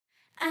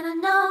And I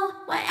know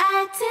why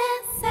I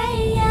didn't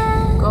say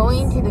yes.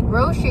 Going to the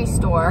grocery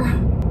store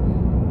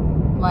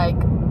like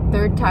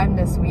third time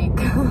this week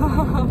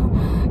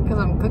because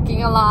I'm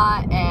cooking a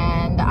lot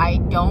and I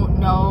don't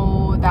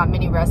know that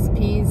many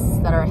recipes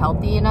that are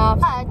healthy enough.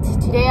 But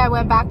today I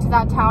went back to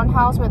that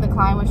townhouse where the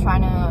client was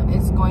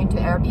is going to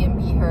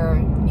Airbnb her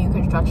new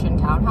construction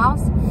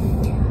townhouse.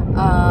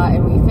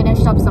 And we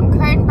finished up some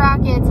curtain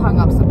brackets, hung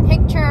up some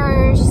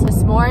pictures.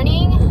 This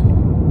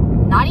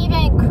morning, not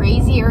even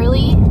crazy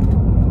early,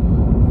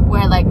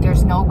 where like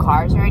there's no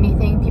cars or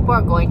anything. People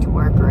are going to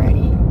work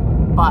already,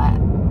 but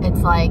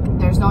it's like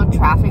there's no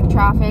traffic,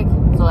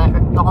 so that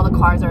all the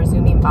cars are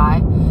zooming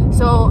by.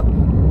 So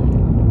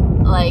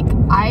like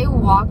I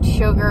walked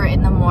Sugar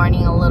in the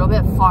morning a little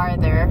bit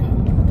farther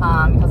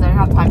because I didn't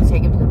have time to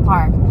take him to the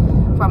park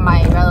from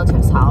my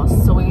relative's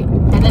house. So we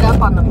ended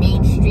up on the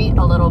main street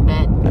a little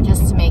bit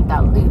just to make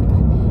that loop.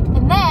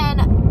 And then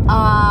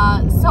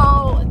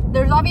so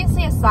there's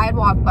obviously a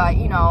sidewalk, but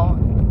you know,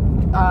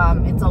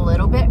 it's a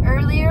little bit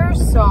earlier,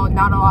 so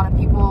not a lot of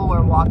people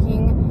were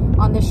walking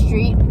on the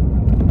street.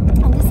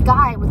 And this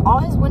guy with all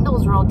his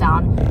windows rolled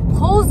down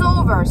pulls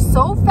over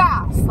so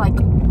fast, like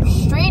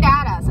straight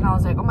at us, and I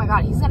was like, oh my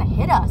god, he's gonna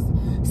hit us.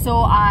 So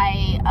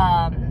I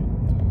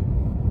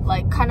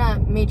like kind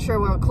of made sure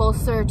we were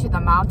closer to the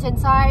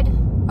mountainside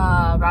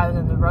rather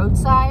than the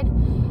roadside.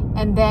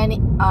 And then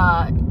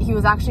he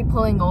was actually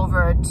pulling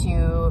over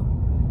to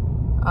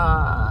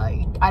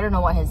I don't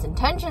know what his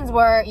intentions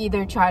were,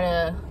 either try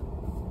to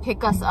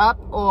pick us up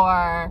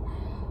or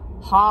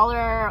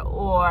holler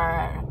or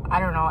I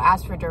don't know,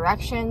 ask for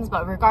directions.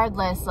 But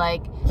regardless,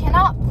 like,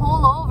 cannot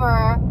pull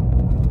over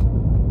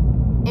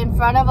in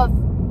front of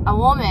a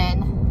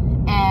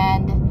woman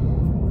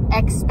and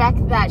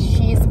expect that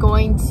she's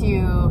going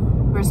to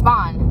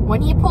respond.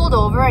 When he pulled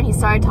over and he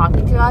started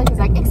talking to us, he's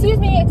like, excuse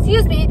me,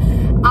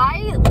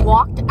 I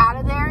walked out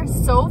of there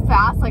so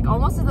fast, like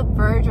almost to the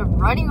verge of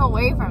running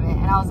away from it.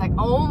 And I was like,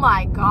 oh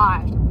my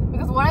gosh,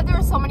 because what if there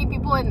were so many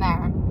people in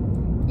there?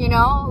 You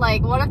know,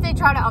 like what if they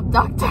try to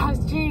abduct us?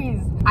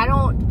 Jeez. I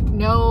don't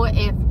know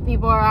if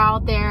people are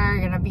out there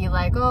gonna be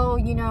like, oh,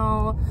 you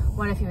know,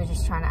 what if he was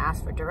just trying to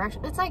ask for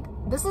directions? It's like,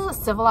 this is a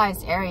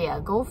civilized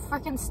area. Go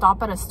freaking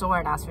stop at a store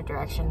and ask for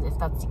directions if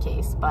that's the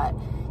case. But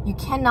you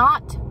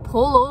cannot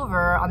pull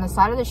over on the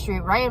side of the street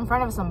right in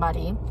front of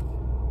somebody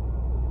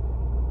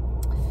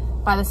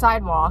by the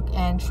sidewalk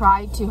and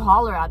try to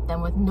holler at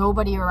them with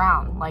nobody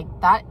around. Like,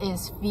 that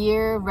is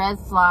fear, red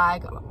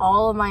flag.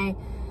 All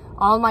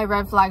my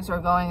red flags were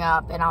going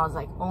up, and I was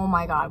like, oh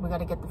my god, we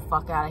gotta get the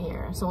fuck out of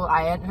here. So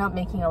I ended up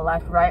making a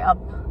left right up,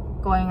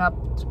 going up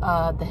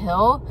the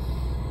hill,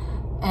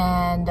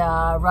 and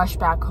rushed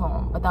back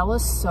home. But that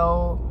was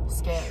so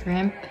scary.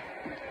 Shrimp,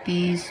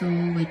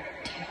 basil with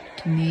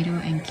tomato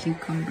and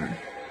cucumber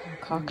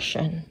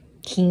concoction.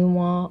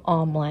 Quinoa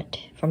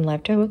omelet from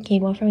leftover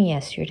quinoa from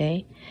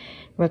yesterday.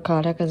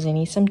 Ricotta because I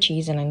need some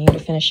cheese and I need to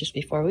finish this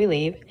before we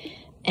leave.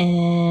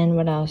 And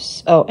what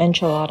else? Oh,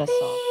 enchilada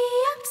sauce.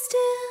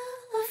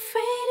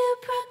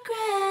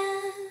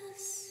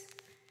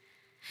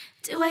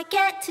 Do I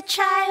get to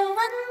try one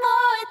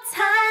more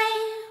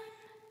time?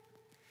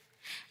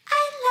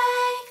 I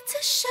like to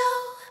show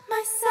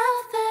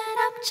myself that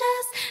I'm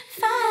just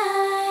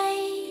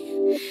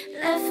fine.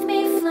 Left me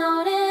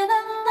floating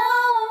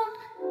alone.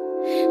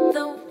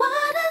 The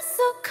water's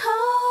so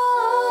cold.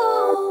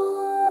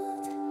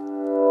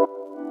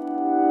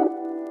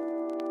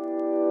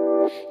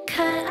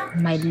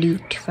 My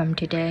loot from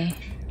today.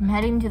 I'm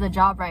heading to the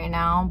job right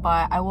now,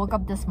 but I woke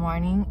up this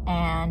morning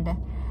and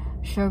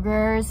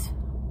Sugar's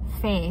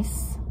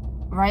face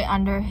right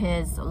under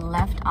his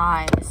left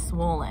eye is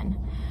swollen.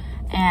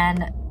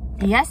 And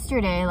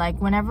yesterday, like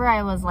whenever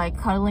I was like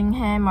cuddling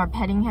him or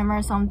petting him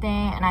or something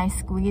and I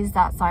squeezed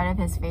that side of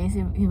his face,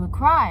 he would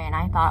cry, and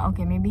I thought,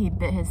 okay, maybe he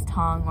bit his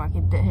tongue or he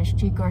bit his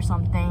cheek or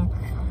something,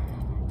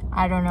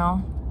 I don't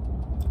know.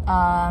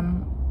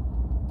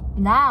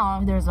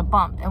 Now there's a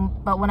bump,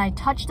 but when I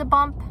touch the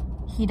bump,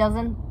 he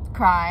doesn't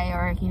cry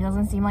or he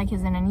doesn't seem like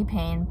he's in any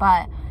pain.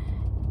 But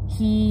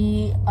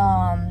he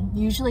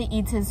usually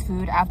eats his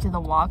food after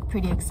the walk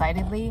pretty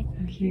excitedly.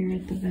 I'm here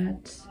at the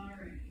vet's.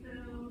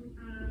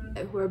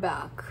 We're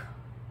back.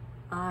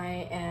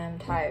 I am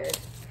tired.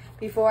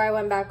 Before I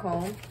went back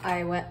home,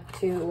 I went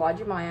to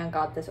Wajimaya and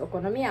got this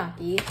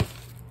okonomiyaki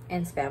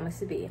and spam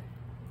musubi.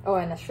 Oh,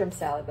 and a shrimp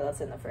salad, but that's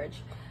in the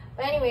fridge.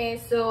 But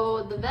anyway,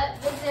 so the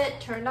vet visit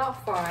turned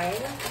out fine.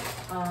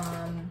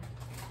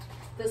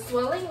 The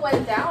swelling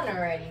went down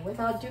already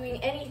without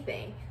doing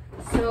anything.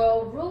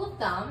 So rule of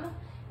thumb,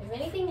 if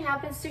anything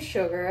happens to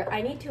Sugar,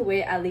 I need to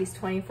wait at least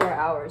 24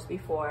 hours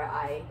before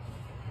I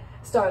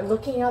start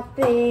looking up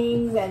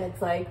things. And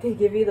it's like, they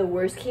give you the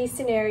worst case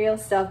scenario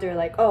stuff. They're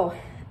like, oh,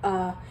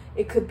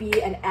 it could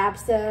be an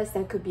abscess,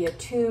 that could be a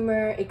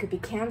tumor, it could be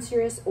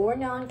cancerous or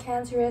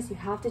non-cancerous, you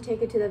have to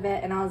take it to the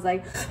vet. And I was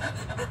like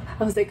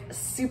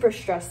super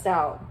stressed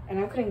out, and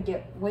I couldn't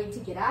wait to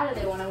get out of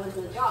there when I went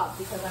to the job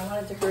because I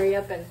wanted to hurry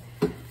up and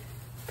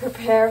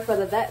prepare for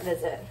the vet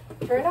visit.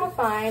 Turned out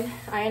fine.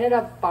 I ended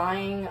up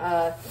buying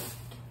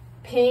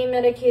pain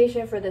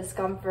medication for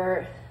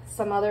discomfort,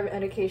 some other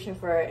medication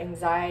for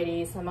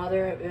anxiety, some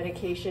other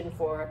medication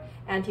for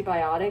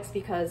antibiotics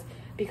because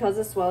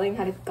the swelling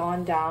had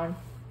gone down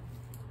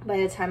by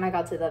the time I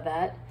got to the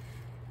vet.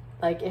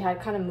 Like, it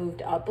had kind of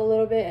moved up a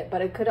little bit,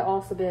 but it could have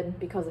also been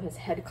because of his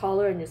head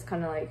collar and just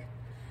kind of like...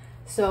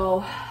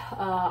 So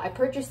I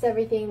purchased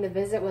everything. The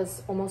visit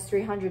was almost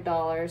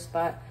 $300,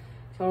 but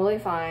totally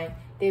fine.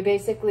 They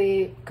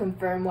basically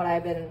confirmed what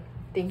I've been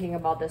thinking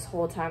about this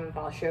whole time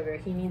about Sugar.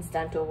 He needs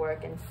dental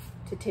work and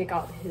to take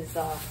out his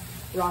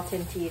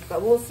rotten teeth,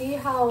 but we'll see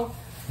how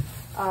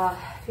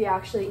he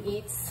actually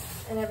eats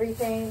and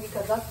everything,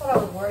 because that's what I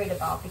was worried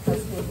about,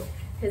 because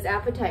his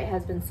appetite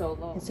has been so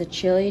low. It's a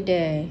chilly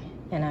day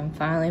and I'm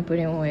finally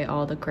putting away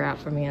all the crap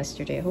from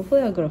yesterday.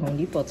 Hopefully I'll go to Home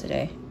Depot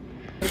today.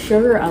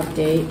 Sugar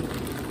update,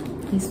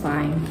 he's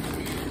fine.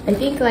 I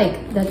think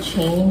like the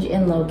change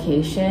in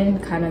location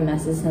kind of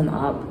messes him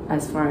up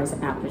as far as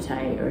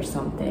appetite or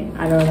something.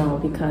 I don't know,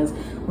 because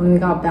when we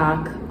got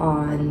back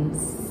on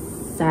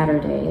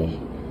Saturday,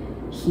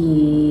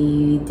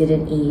 he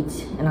didn't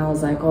eat and I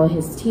was like, oh,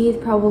 his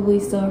teeth probably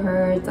still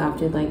hurts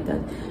after like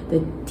the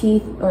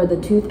teeth or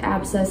the tooth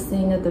abscess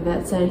thing that the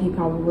vet said he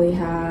probably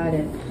had.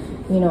 And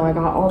you know, I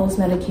got all those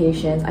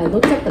medications. I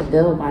looked at the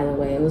bill, by the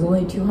way. It was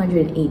only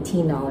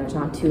 $218,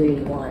 not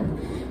 $281.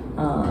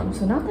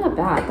 So not that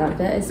bad. That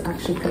vet is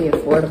actually pretty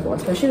affordable,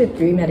 especially with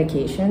 3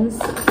 medications.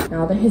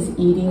 Now that he's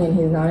eating and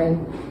he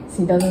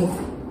doesn't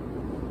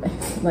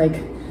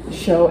like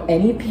show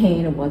any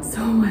pain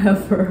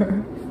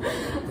whatsoever.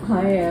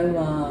 I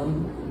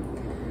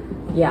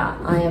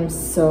am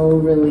so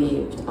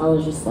relieved. I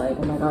was just like,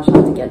 oh my gosh, I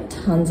have to get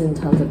tons and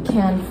tons of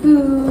canned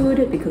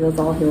food because that's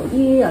all he'll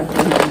eat. I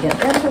can't even get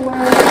dental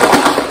work.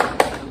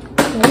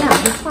 So yeah,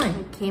 he's fine.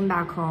 I came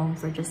back home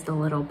for just a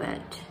little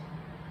bit.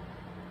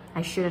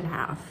 I shouldn't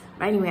have.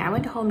 But anyway, I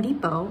went to Home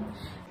Depot.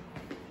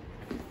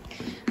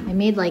 I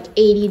made like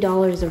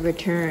 $80 of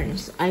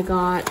returns. I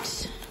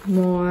got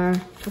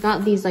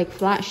these like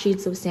flat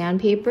sheets of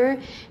sandpaper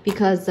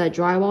because the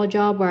drywall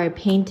job where I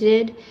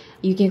painted,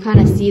 you can kind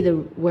of see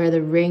where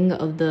the ring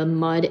of the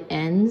mud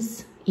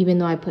ends, even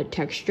though I put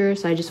texture.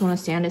 So I just want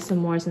to sand it some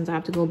more since I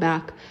have to go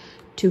back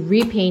to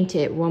repaint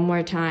it one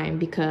more time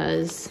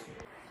because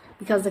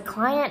the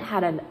client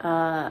had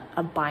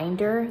a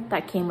binder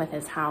that came with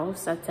his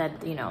house that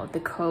said, you know, the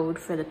code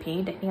for the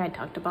paint. I think I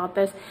talked about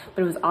this,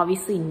 but it was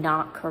obviously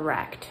not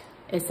correct.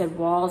 It said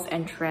walls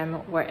and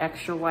trim were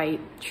extra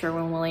white,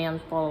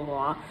 Sherwin-Williams, blah, blah,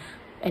 blah.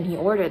 And he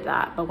ordered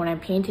that. But when I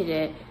painted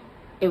it,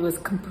 it was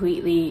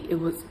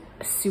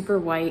super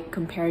white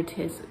compared to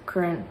his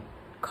current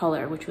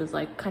color, which was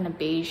like kind of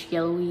beige,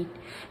 yellowy.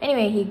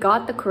 Anyway, he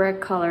got the correct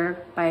color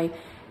by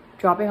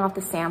dropping off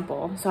the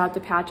sample. So I have to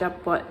patch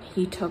up what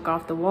he took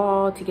off the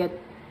wall to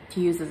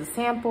use as a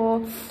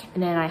sample,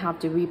 and then I have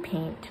to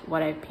repaint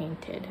what I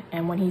painted.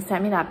 And when he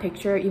sent me that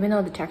picture, even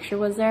though the texture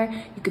was there,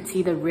 you could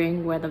see the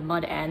ring where the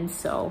mud ends.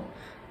 So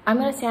I'm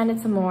gonna sand it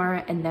some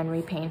more and then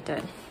repaint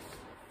it.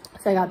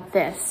 So I got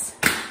this.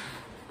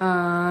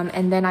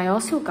 And then I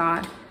also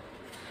got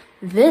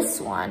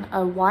this one,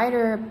 a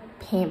wider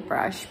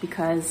paintbrush,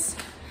 because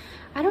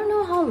I don't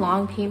know how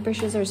long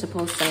paintbrushes are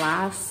supposed to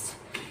last.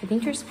 I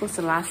think they're supposed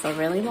to last a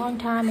really long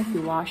time if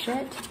you wash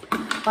it.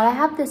 But I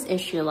have this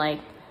issue,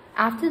 like,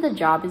 after the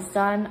job is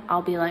done,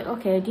 I'll be like,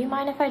 okay, do you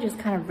mind if I just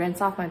kind of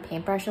rinse off my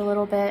paintbrush a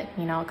little bit,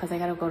 you know, because I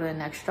gotta go to the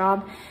next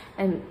job.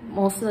 And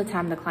most of the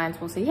time the clients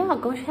will say, yeah,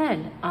 go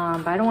ahead.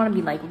 But I don't want to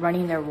be like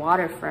running their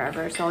water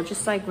forever. So I'll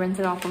just like rinse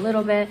it off a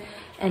little bit.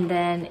 And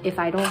then if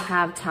I don't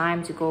have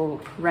time to go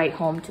right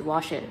home to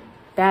wash it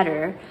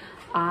better,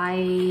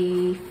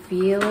 I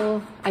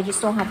feel I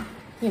just don't have,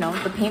 you know,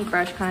 the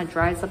paintbrush kind of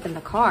dries up in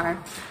the car.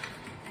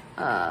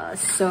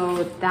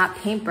 So that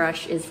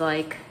paintbrush is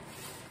like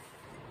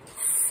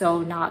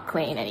so not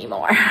clean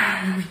anymore.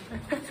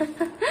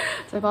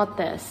 So about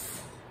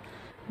this,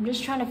 I'm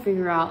just trying to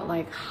figure out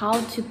like how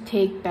to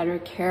take better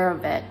care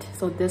of it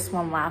so this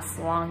one lasts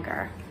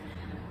longer,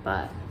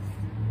 but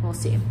we'll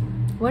see.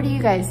 What do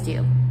you guys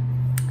do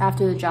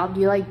after the job?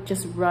 Do you like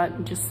just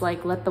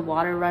like let the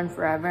water run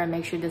forever and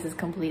make sure this is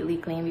completely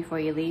clean before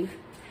you leave?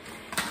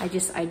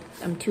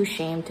 I'm too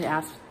ashamed to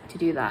ask to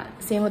do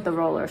that. Same with the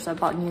rollers. I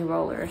bought new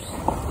rollers.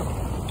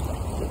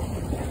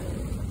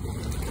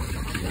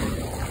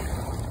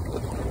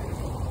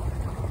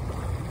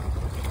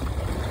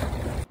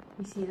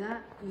 You see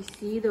that? You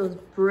see those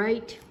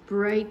bright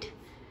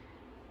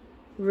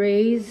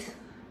rays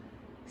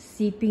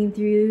seeping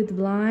through the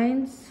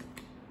blinds?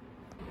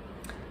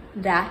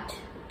 That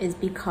is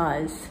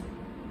because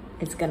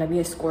it's gonna be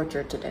a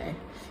scorcher today.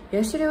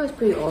 Yesterday was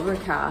pretty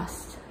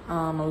overcast.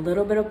 A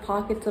little bit of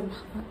pockets of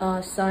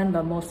sun,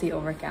 but mostly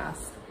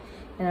overcast.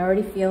 And I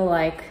already feel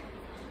like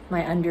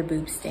my under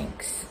boob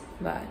stinks.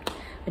 But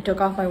I took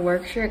off my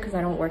work shirt because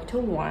I don't work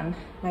till 1.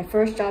 My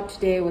first job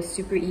today was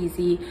super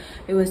easy.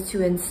 It was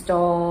to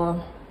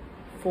install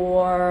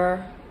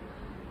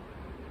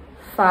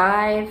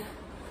 5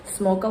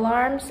 smoke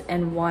alarms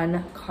and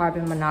 1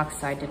 carbon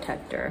monoxide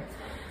detector.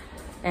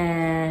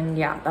 And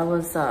yeah, that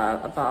was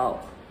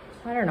about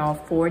I don't know,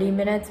 40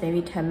 minutes,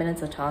 maybe 10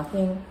 minutes of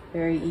talking.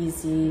 Very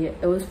easy.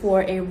 It was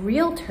for a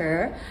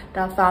realtor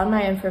that found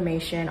my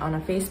information on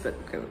a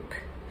Facebook group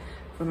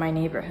for my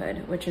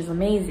neighborhood, which is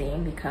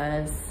amazing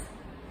because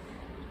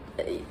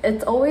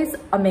it's always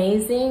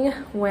amazing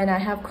when I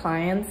have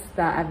clients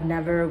that I've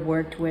never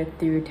worked with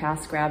through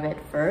TaskRabbit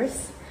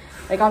first.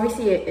 Like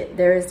obviously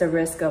there is the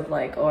risk of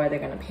like, oh, are they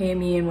gonna pay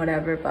me and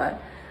whatever,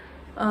 but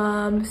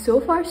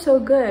so far so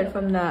good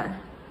from that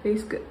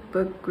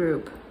Facebook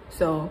group.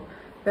 So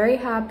very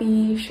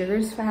happy,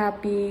 Sugar's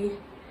happy,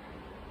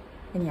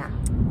 and yeah.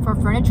 For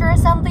furniture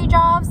assembly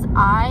jobs,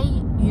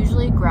 I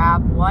usually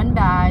grab one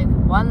bag,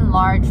 one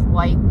large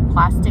white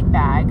plastic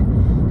bag,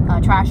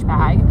 trash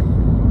bag,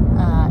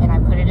 and I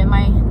put it in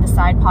the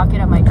side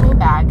pocket of my tool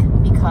bag,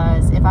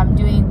 because if I'm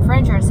doing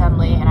furniture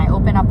assembly and I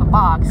open up a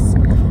box,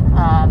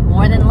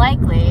 more than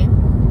likely,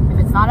 if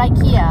it's not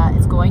IKEA,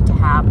 it's going to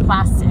have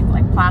plastic,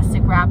 like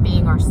plastic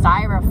wrapping or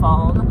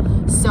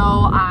styrofoam. So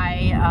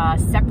I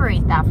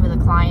separate that for the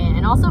client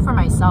and also for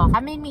myself.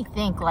 That made me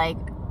think, like,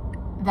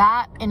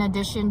 that in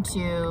addition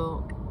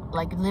to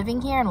like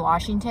living here in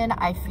Washington,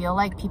 I feel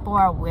like people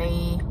are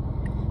way,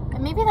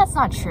 and maybe that's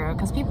not true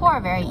because people are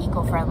very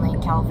eco-friendly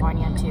in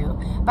California too.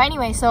 But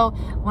anyway, so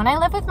when I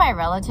lived with my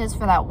relatives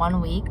for that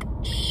 1 week,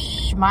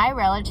 my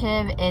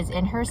relative is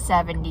in her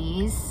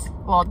 70s.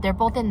 Well, they're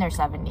both in their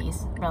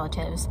 70s,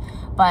 relatives,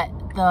 but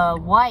the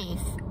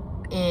wife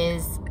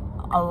is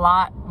a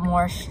lot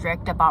more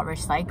strict about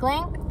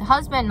recycling. The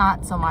husband,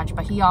 not so much,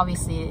 but he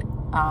obviously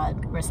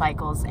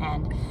recycles,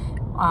 and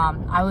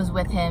I was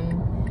with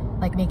him,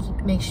 like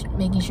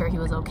making sure he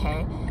was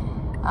okay,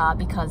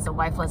 because the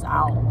wife was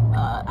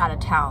out of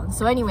town.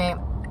 So anyway,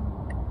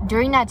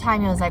 during that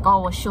time, he was like,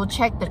 oh, well, she'll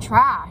check the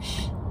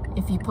trash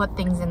if you put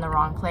things in the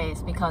wrong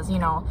place, because, you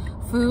know,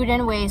 food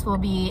and waste will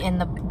be in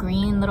the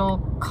green little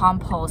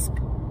compost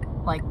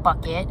like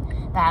bucket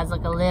that has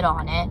like a lid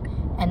on it,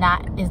 and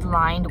that is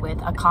lined with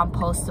a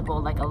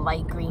compostable, like a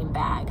light green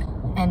bag.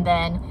 And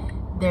then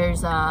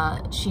there's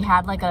she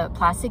had like a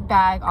plastic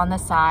bag on the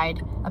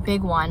side, a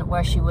big one,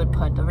 where she would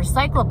put the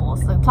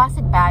recyclables. The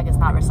plastic bag is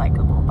not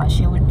recyclable, but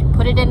she would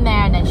put it in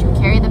there, and then she would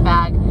carry the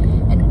bag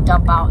and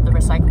dump out the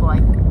recyclable,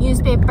 like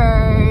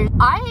newspapers.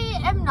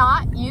 I am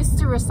not used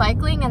to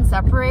recycling and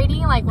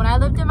separating. Like when I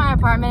lived in my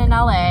apartment in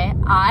LA,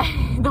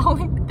 the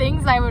only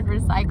things I would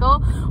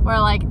recycle were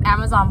like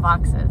Amazon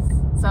boxes.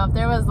 So if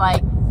there was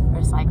like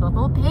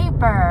recyclable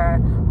paper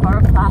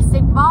or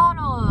plastic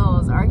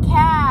bottles or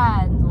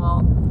cans,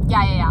 well,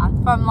 yeah,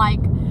 from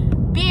like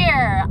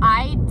beer,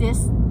 I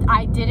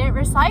didn't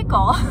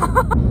recycle.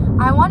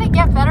 I want to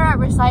get better at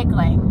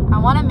recycling. I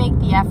want to make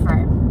the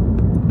effort.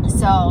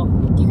 So,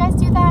 do you guys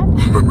do that?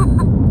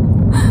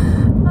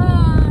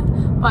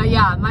 But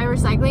yeah, my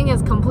recycling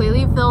is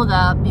completely filled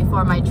up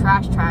before my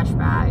trash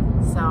bag.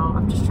 So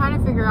I'm just trying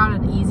to figure out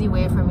an easy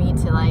way for me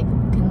to like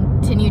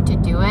continue to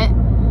do it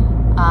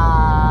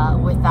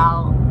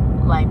without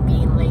like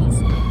being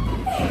lazy.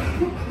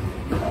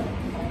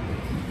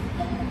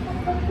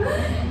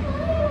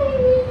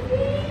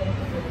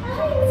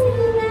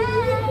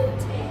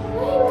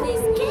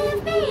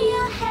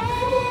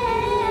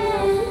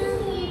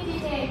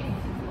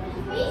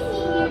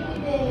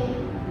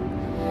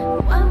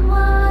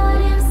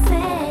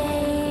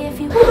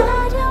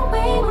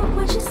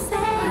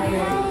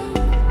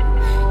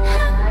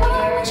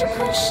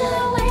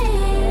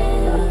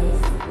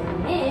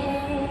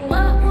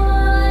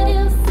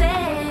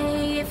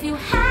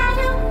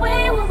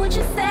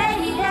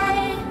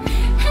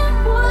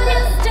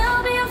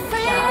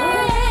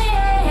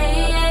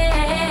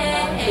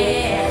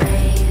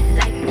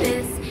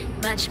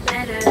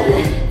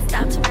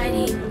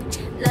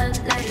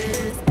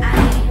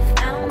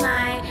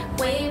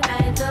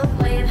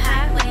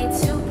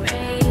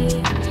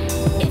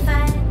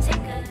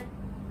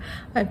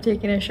 I've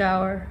taken a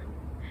shower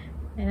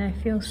and I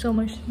feel so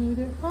much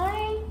smoother.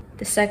 Hi!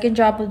 The second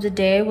job of the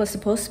day was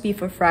supposed to be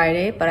for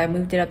Friday, but I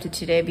moved it up to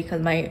today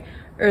because my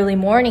early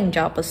morning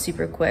job was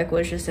super quick,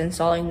 which is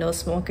installing those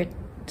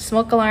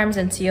smoke alarms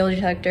and CO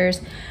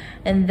detectors.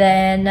 And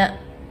then,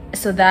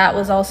 so that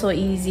was also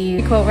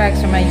easy. Coat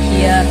racks from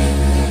IKEA,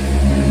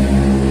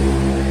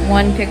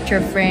 one picture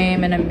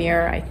frame and a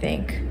mirror, I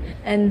think.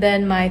 And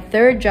then my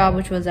third job,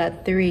 which was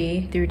at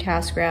 3 through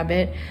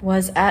TaskRabbit,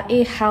 was at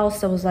a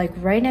house that was like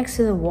right next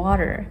to the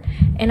water.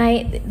 And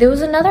there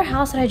was another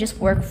house that I just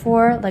worked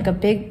for, like a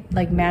big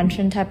like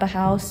mansion type of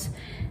house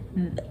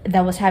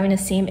that was having the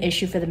same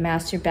issue for the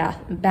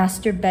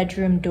master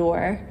bedroom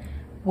door,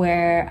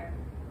 where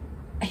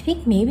I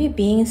think maybe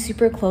being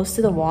super close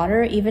to the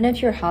water, even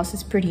if your house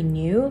is pretty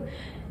new,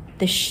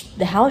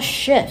 the house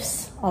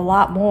shifts a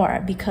lot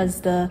more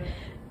because the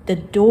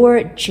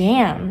door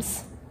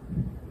jambs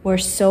were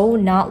so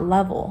not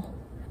level.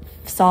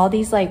 Saw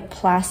these like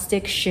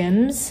plastic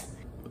shims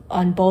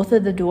on both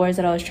of the doors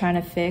that I was trying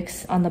to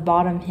fix on the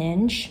bottom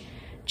hinge,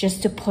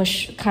 just to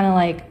push, kind of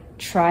like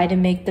try to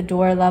make the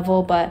door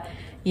level. But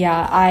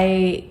yeah,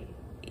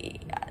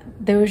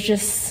 there's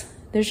just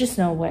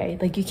no way.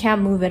 Like you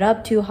can't move it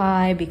up too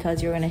high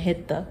because you're gonna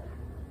hit the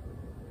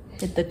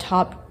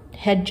top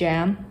head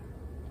jam.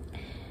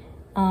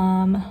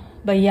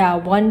 But yeah,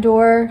 one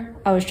door,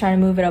 I was trying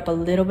to move it up a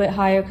little bit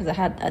higher because I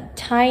had a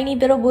tiny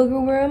bit of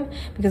wiggle room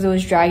because it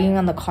was dragging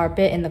on the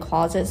carpet in the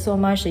closet so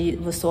much that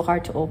it was so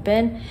hard to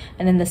open.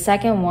 And then the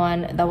second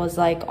one that was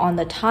like on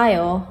the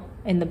tile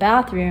in the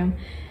bathroom,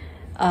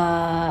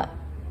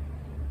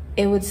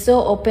 it would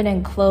still open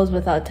and close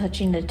without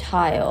touching the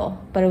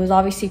tile, but it was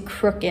obviously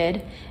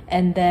crooked,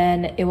 and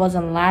then it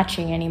wasn't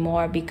latching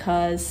anymore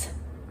because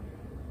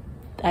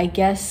I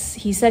guess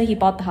he said he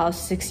bought the house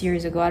 6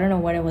 years ago. I don't know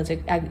when it was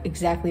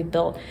exactly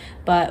built,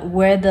 but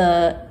where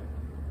the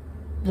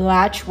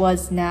latch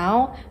was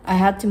now, I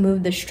had to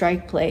move the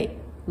strike plate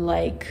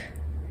like,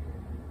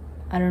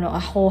 I don't know, a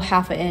whole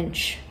 ½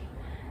 inch.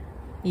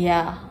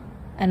 Yeah,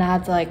 and I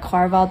had to like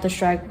carve out the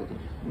strike,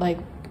 like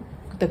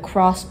the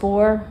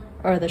crossbar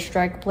or the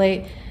strike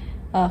plate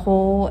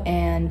hole,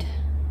 and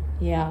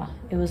yeah,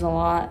 it was a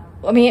lot.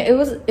 I mean, it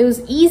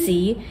was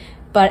easy,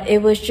 but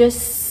it was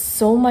just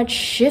so much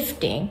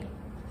shifting.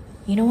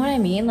 You know what I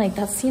mean? Like,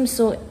 that seems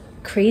so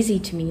crazy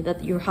to me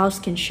that your house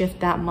can shift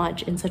that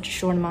much in such a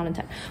short amount of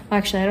time. Well,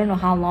 actually, I don't know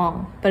how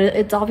long, but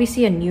it's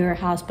obviously a newer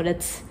house, but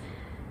it's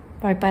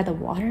right by the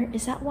water.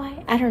 Is that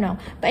why? I don't know.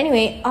 But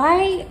anyway,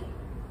 I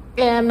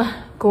am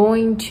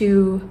going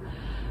to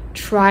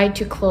try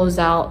to close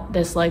out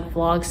this like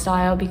vlog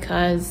style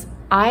because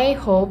I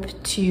hope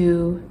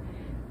to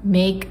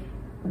make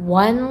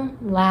one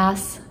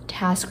last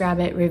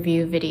TaskRabbit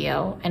review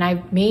video, and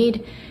I've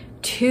made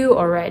 2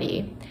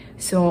 already,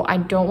 so I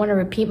don't want to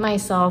repeat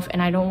myself,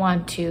 and I don't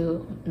want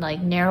to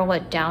like narrow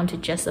it down to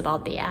just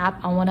about the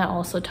app. I want to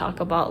also talk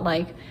about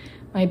like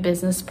my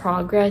business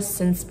progress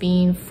since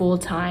being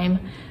full-time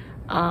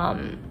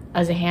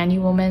as a handy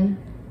woman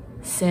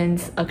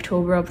since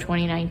October of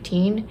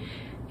 2019,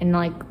 and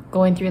like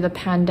going through the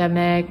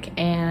pandemic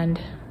and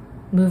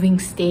moving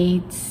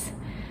states,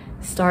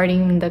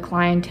 starting the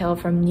clientele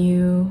from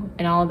new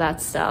and all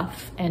that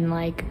stuff, and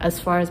like as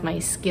far as my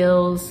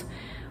skills,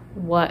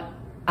 what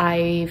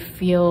I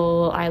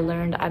feel I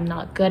learned I'm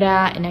not good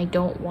at and I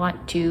don't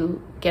want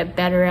to get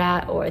better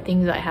at, or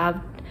things I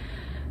have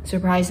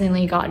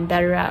surprisingly gotten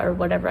better at, or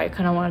whatever. I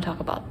kind of want to talk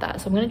about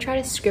that, so I'm going to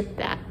try to script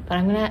that, but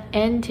I'm going to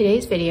end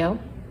today's video.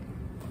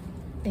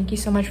 Thank you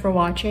so much for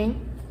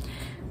watching.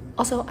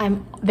 Also,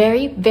 I'm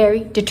very,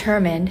 very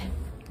determined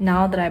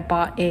now that I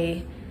bought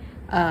a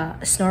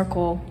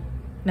snorkel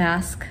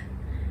mask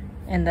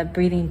and the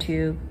breathing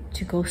tube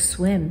to go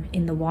swim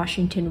in the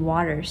Washington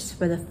waters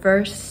for the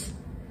first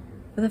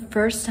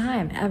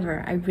time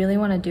ever. I really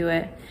want to do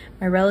it.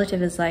 My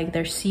relative is like,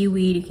 there's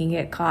seaweed, you can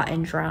get caught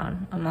and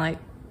drown. I'm like,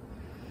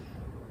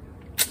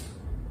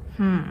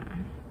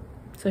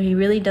 So he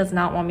really does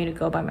not want me to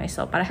go by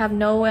myself, but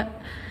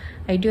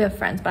I do have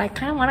friends, but I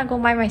kind of want to go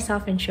by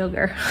myself in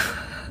sugar.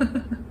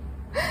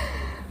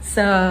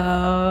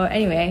 So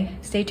anyway,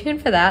 stay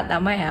tuned for that.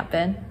 That might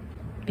happen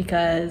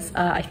because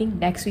I think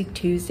next week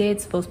Tuesday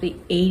it's supposed to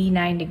be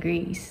 89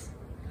 degrees.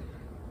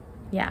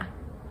 Yeah,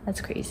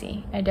 that's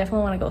crazy. I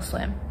definitely want to go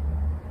swim.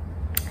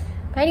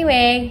 But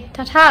anyway,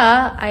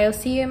 ta-ta. I'll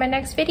see you in my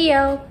next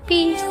video.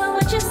 Peace.